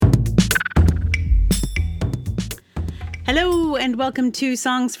Hello and welcome to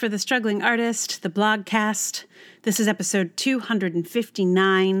Songs for the Struggling Artist, the blogcast. This is episode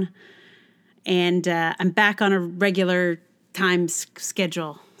 259, and I'm back on a regular time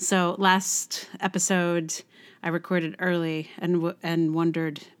schedule. So last episode I recorded early and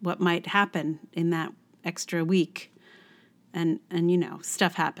wondered what might happen in that extra week, and you know,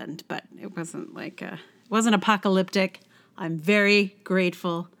 stuff happened, but it wasn't it wasn't apocalyptic. I'm very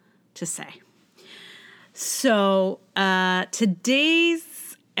grateful to say. So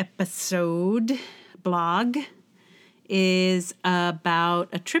today's episode blog is about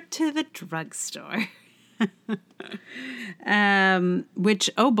a trip to the drugstore, which,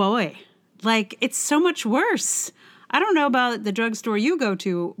 oh boy, it's so much worse. I don't know about the drugstore you go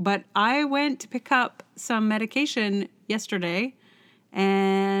to, but I went to pick up some medication yesterday,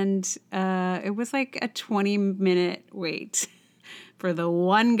 and it was like a 20-minute wait for the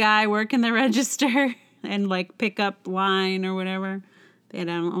one guy working the register and pick up line or whatever. They had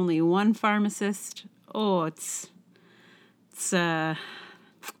only one pharmacist. Oh, it's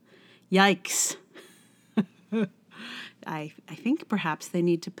yikes. I think perhaps they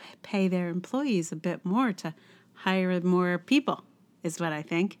need to pay their employees a bit more to hire more people, is what I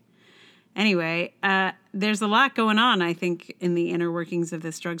think. Anyway, there's a lot going on, I think, in the inner workings of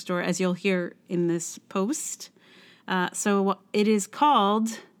this drugstore, as you'll hear in this post. So it is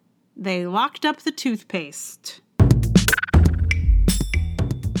called They Locked Up the Toothpaste.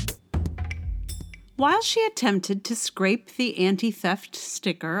 While she attempted to scrape the anti-theft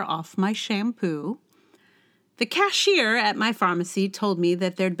sticker off my shampoo, the cashier at my pharmacy told me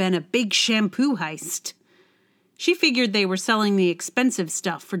that there'd been a big shampoo heist. She figured they were selling the expensive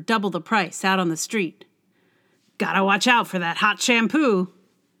stuff for double the price out on the street. Gotta watch out for that hot shampoo.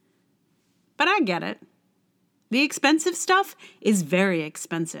 But I get it. The expensive stuff is very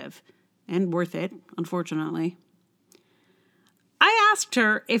expensive and worth it, unfortunately. I asked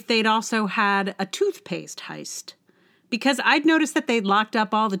her if they'd also had a toothpaste heist, because I'd noticed that they'd locked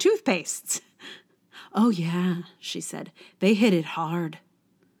up all the toothpastes. Oh yeah, she said, they hit it hard.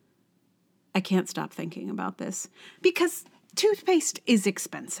 I can't stop thinking about this, because toothpaste is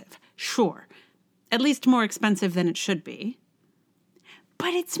expensive, sure, at least more expensive than it should be.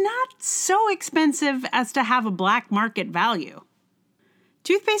 But it's not so expensive as to have a black market value.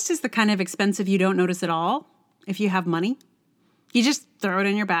 Toothpaste is the kind of expensive you don't notice at all if you have money. You just throw it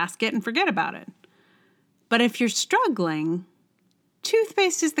in your basket and forget about it. But if you're struggling,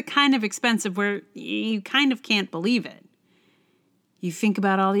 toothpaste is the kind of expensive where you kind of can't believe it. You think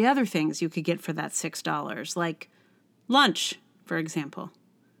about all the other things you could get for that $6, like lunch, for example.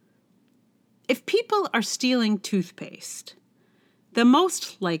 If people are stealing toothpaste, the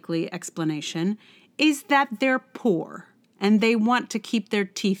most likely explanation is that they're poor and they want to keep their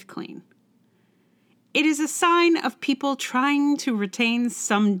teeth clean. It is a sign of people trying to retain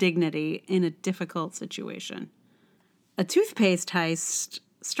some dignity in a difficult situation. A toothpaste heist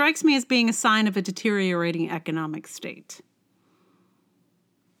strikes me as being a sign of a deteriorating economic state.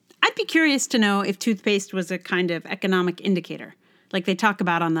 I'd be curious to know if toothpaste was a kind of economic indicator, like they talk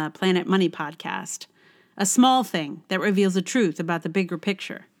about on the Planet Money podcast. A small thing that reveals the truth about the bigger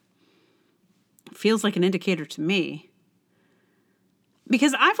picture. Feels like an indicator to me.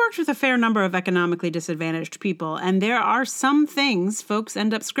 Because I've worked with a fair number of economically disadvantaged people, and there are some things folks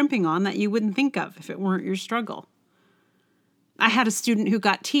end up scrimping on that you wouldn't think of if it weren't your struggle. I had a student who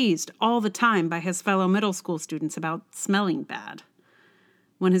got teased all the time by his fellow middle school students about smelling bad.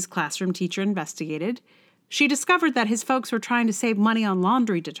 When his classroom teacher investigated, she discovered that his folks were trying to save money on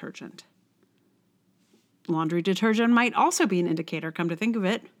laundry detergent. Laundry detergent might also be an indicator, come to think of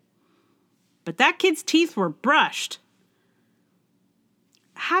it. But that kid's teeth were brushed.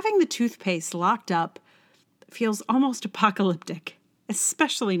 Having the toothpaste locked up feels almost apocalyptic,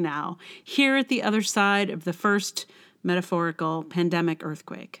 especially now, here at the other side of the first metaphorical pandemic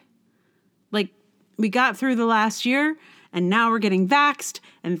earthquake. We got through the last year, and now we're getting vaxxed,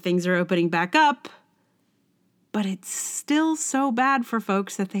 and things are opening back up. But it's still so bad for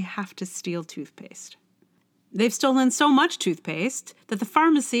folks that they have to steal toothpaste. They've stolen so much toothpaste that the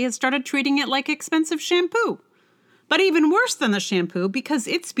pharmacy has started treating it like expensive shampoo. But even worse than the shampoo, because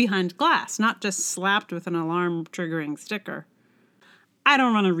it's behind glass, not just slapped with an alarm-triggering sticker. I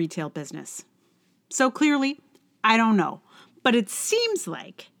don't run a retail business. So clearly, I don't know. But it seems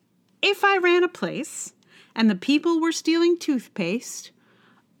like if I ran a place and the people were stealing toothpaste,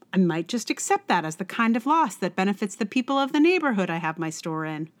 I might just accept that as the kind of loss that benefits the people of the neighborhood I have my store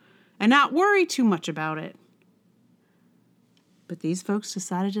in, and not worry too much about it. But these folks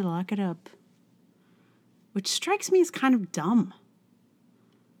decided to lock it up, which strikes me as kind of dumb.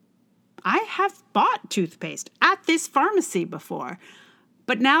 I have bought toothpaste at at this pharmacy before.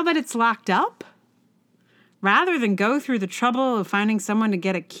 But now that it's locked up, rather than go through the trouble of finding someone to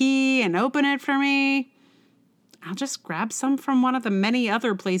get a key and open it for me, I'll just grab some from one of the many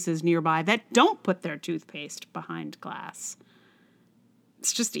other places nearby that don't put their toothpaste behind glass.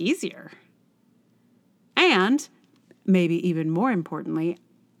 It's just easier. And, maybe even more importantly,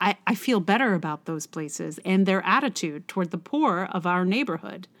 I feel better about those places and their attitude toward the poor of our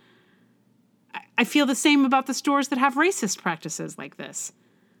neighborhood. I feel the same about the stores that have racist practices like this.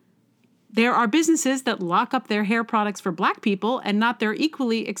 There are businesses that lock up their hair products for black people and not their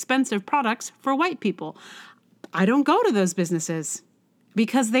equally expensive products for white people. I don't go to those businesses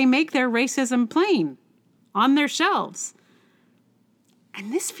because they make their racism plain on their shelves.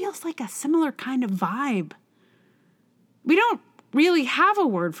 And this feels like a similar kind of vibe. We don't really have a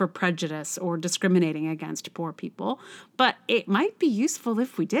word for prejudice or discriminating against poor people, but it might be useful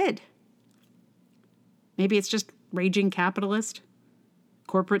if we did. Maybe it's just raging capitalist,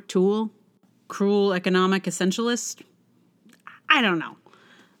 corporate tool, cruel economic essentialist. I don't know.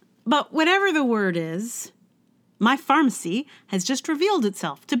 But whatever the word is, my pharmacy has just revealed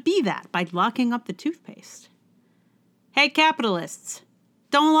itself to be that by locking up the toothpaste. Hey, capitalists,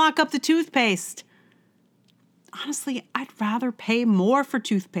 don't lock up the toothpaste. Honestly, I'd rather pay more for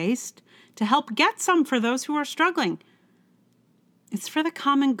toothpaste to help get some for those who are struggling. It's for the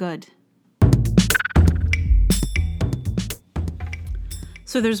common good.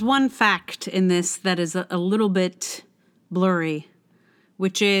 So there's one fact in this that is a little bit blurry,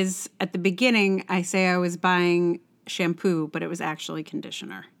 which is at the beginning, I say I was buying shampoo, but it was actually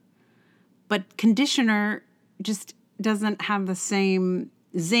conditioner. But conditioner just doesn't have the same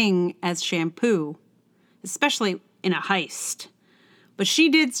zing as shampoo, especially in a heist. But she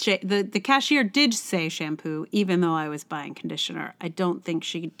did, the cashier did say shampoo, even though I was buying conditioner. I don't think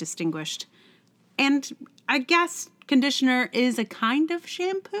she distinguished. And I guess conditioner is a kind of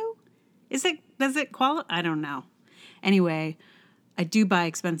shampoo? Does it qualify? I don't know. Anyway, I do buy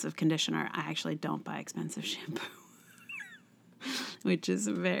expensive conditioner. I actually don't buy expensive shampoo, which is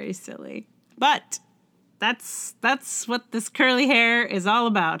very silly. But that's what this curly hair is all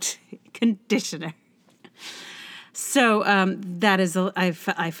about. Conditioner. So that is, I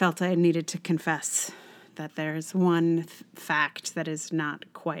felt I needed to confess that there's one fact that is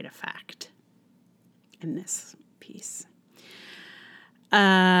not quite a fact in this piece.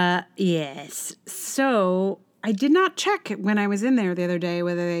 Yes. So I did not check when I was in there the other day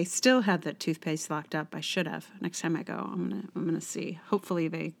whether they still had the toothpaste locked up. I should have. Next time I go, I'm gonna see. Hopefully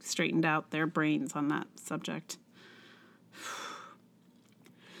they straightened out their brains on that subject.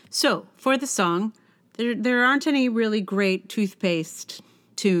 So for the song, there aren't any really great toothpaste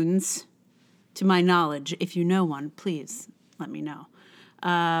tunes, to my knowledge. If you know one, please let me know.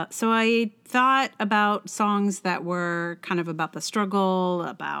 So I thought about songs that were kind of about the struggle,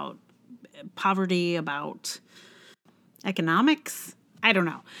 about poverty, about economics. I don't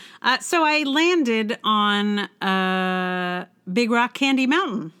know. So I landed on Big Rock Candy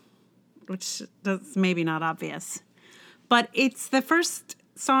Mountain, which is maybe not obvious. But it's the first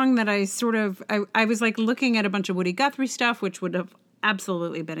song that I was like looking at a bunch of Woody Guthrie stuff, which would have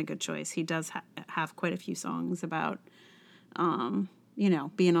absolutely been a good choice. He does have quite a few songs about,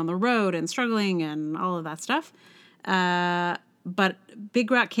 being on the road and struggling and all of that stuff. But Big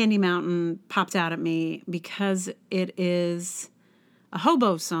Rock Candy Mountain popped out at me because it is a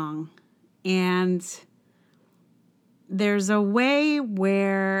hobo song. And there's a way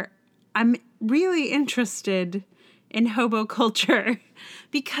where I'm really interested in hobo culture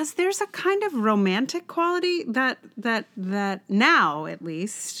because there's a kind of romantic quality that now, at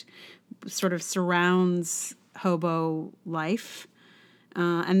least, sort of surrounds hobo life.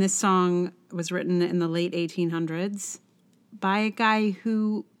 And this song was written in the late 1800s by a guy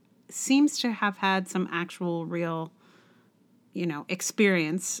who seems to have had some actual real,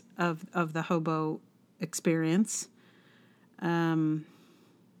 experience of the hobo experience. And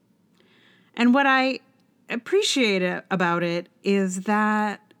what I appreciate about it is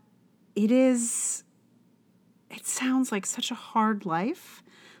that it sounds like such a hard life.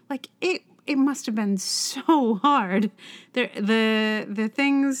 Like it must have been so hard. The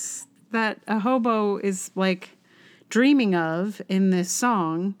things that a hobo is like dreaming of in this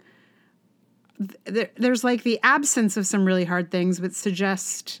song, there's like the absence of some really hard things, but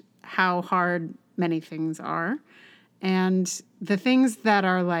suggest how hard many things are. And the things that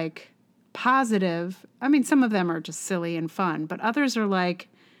are like positive, I mean, some of them are just silly and fun, but others are like,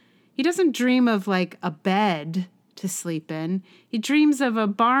 he doesn't dream of like a bed to sleep in. He dreams of a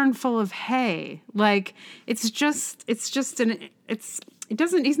barn full of hay. Like it's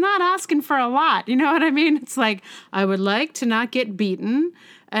he's not asking for a lot. You know what I mean? It's like, I would like to not get beaten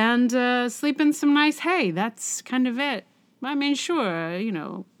and sleep in some nice hay. That's kind of it. I mean, sure,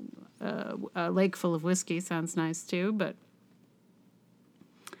 a lake full of whiskey sounds nice too, but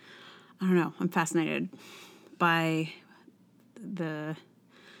I don't know. I'm fascinated by the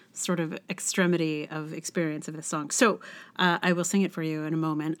sort of extremity of experience of this song. So I will sing it for you in a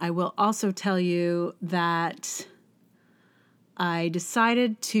moment. I will also tell you that I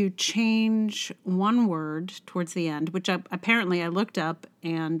decided to change one word towards the end, which apparently I looked up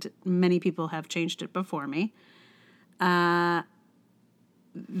and many people have changed it before me.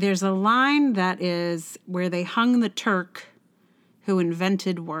 There's a line that is where they hung the Turk who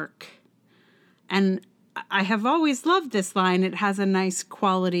invented work. And I have always loved this line. It has a nice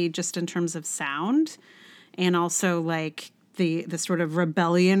quality just in terms of sound and also like the sort of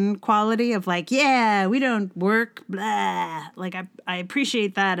rebellion quality of like, yeah, we don't work, blah. Like I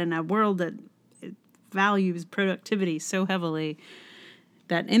appreciate that in a world that values productivity so heavily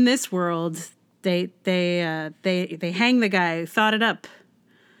that in this world they hang the guy who thought it up.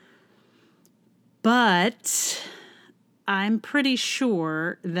 But I'm pretty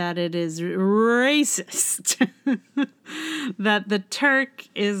sure that it is racist. That the Turk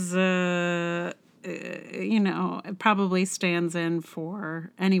is, it probably stands in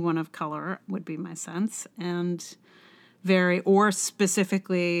for anyone of color, would be my sense. And or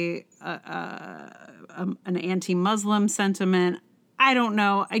specifically an anti-Muslim sentiment. I don't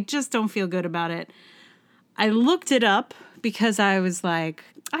know. I just don't feel good about it. I looked it up because I was like,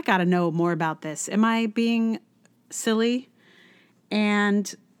 I got to know more about this. Am I being silly?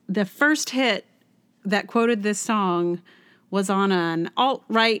 And the first hit that quoted this song was on an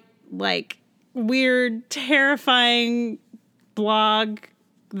alt-right, like, weird, terrifying blog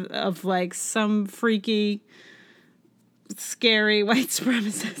of, like, some freaky, scary white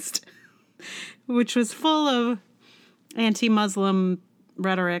supremacist, which was full of anti-Muslim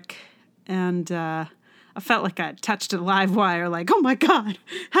rhetoric. And I felt like I touched a live wire, like, oh my God,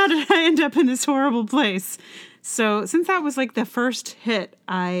 how did I end up in this horrible place? So since that was like the first hit,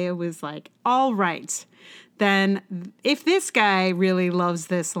 I was like, all right, then if this guy really loves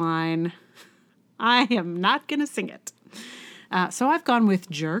this line, I am not going to sing it. So I've gone with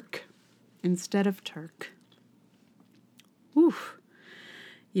jerk instead of Turk. Oof.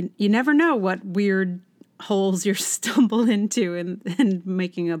 You never know what weird holes you stumble into in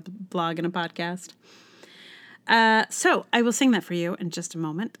making a blog and a podcast. So I will sing that for you in just a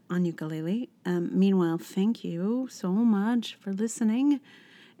moment on ukulele. Meanwhile, thank you so much for listening.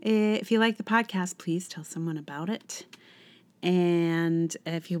 If you like the podcast, please tell someone about it. And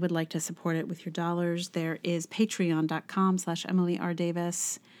if you would like to support it with your dollars, there is patreon.com/Emily R.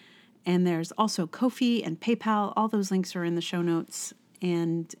 Davis. And there's also Ko-fi and PayPal. All those links are in the show notes.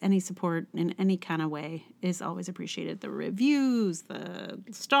 And any support in any kind of way is always appreciated. The reviews, the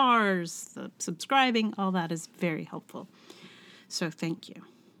stars, the subscribing, all that is very helpful. So thank you.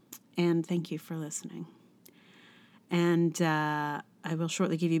 And thank you for listening. And I will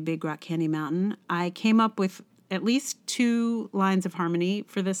shortly give you Big Rock Candy Mountain. I came up with at least 2 lines of harmony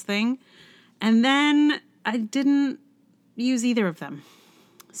for this thing. And then I didn't use either of them.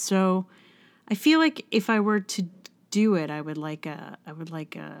 So I feel like if I were to do it, I would like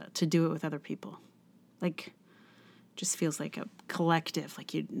to do it with other people. Like, just feels like a collective.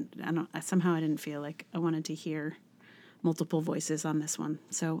 Like somehow I didn't feel like I wanted to hear multiple voices on this one.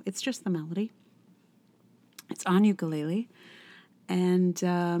 So it's just the melody. It's on ukulele, and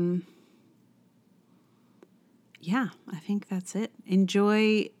yeah, I think that's it.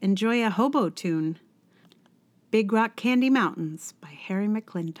 Enjoy a hobo tune. Big Rock Candy Mountains by Harry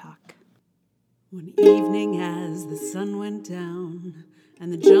McClintock. One evening as the sun went down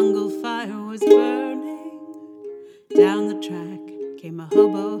and the jungle fire was burning, down the track came a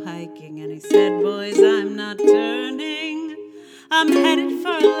hobo hiking and he said, boys, I'm not turning. I'm headed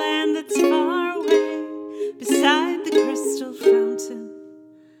for a land that's far away beside the crystal fountain.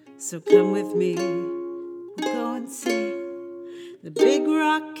 So come with me, we'll go and see the Big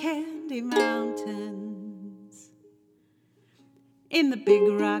Rock Candy Mountains. In the Big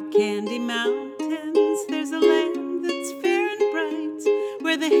Rock Candy Mountains, there's a land that's fair and bright,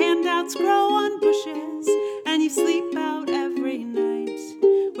 where the handouts grow on bushes, and you sleep out every night,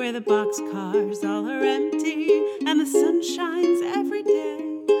 where the boxcars all are empty, and the sun shines every day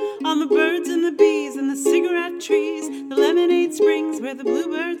on the birds and the bees and the cigarette trees, the lemonade springs where the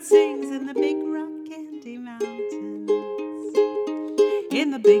bluebird sings, in the Big Rock Candy Mountains.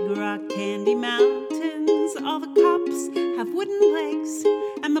 In the Big Rock Candy Mountains, all the cops have wooden legs,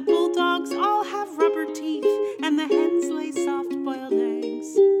 and the bulldogs all have rubber teeth, and the hens lay soft-boiled eggs.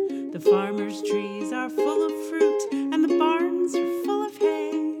 The farmer's trees are full of fruit, and the barns are full of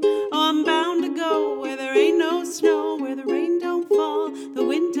hay. Oh, I'm bound to go where there ain't no snow, where the rain don't fall, the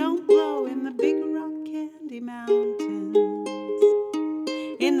wind don't blow, in the Big Rock Candy Mountains.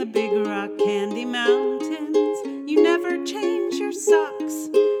 In the Big Rock Candy Mountains, you never change your socks,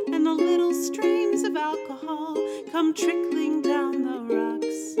 and the little streams of alcohol come trickling down the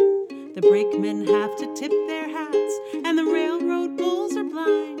rocks. The brakemen have to tip their hats, and the railroad bulls are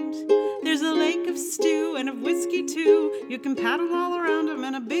blind. There's a lake of stew and of whiskey too. You can paddle all around them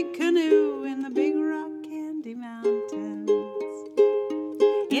in a big canoe in the Big Rock Candy Mountains.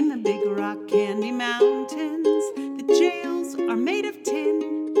 In the Big Rock Candy Mountains, the jails are made of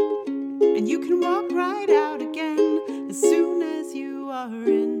tin, and you can walk right out again as soon as you are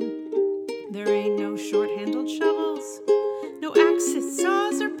in. There ain't no short-handled shovels, no axes,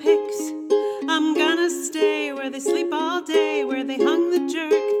 saws, or picks. I'm gonna stay where they sleep all day, where they hung the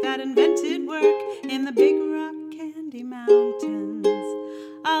jerk that invented work, in the Big Rock Candy Mountains.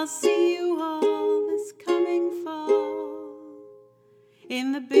 I'll see you all this coming fall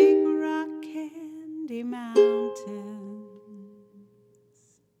in the Big Rock Candy Mountains.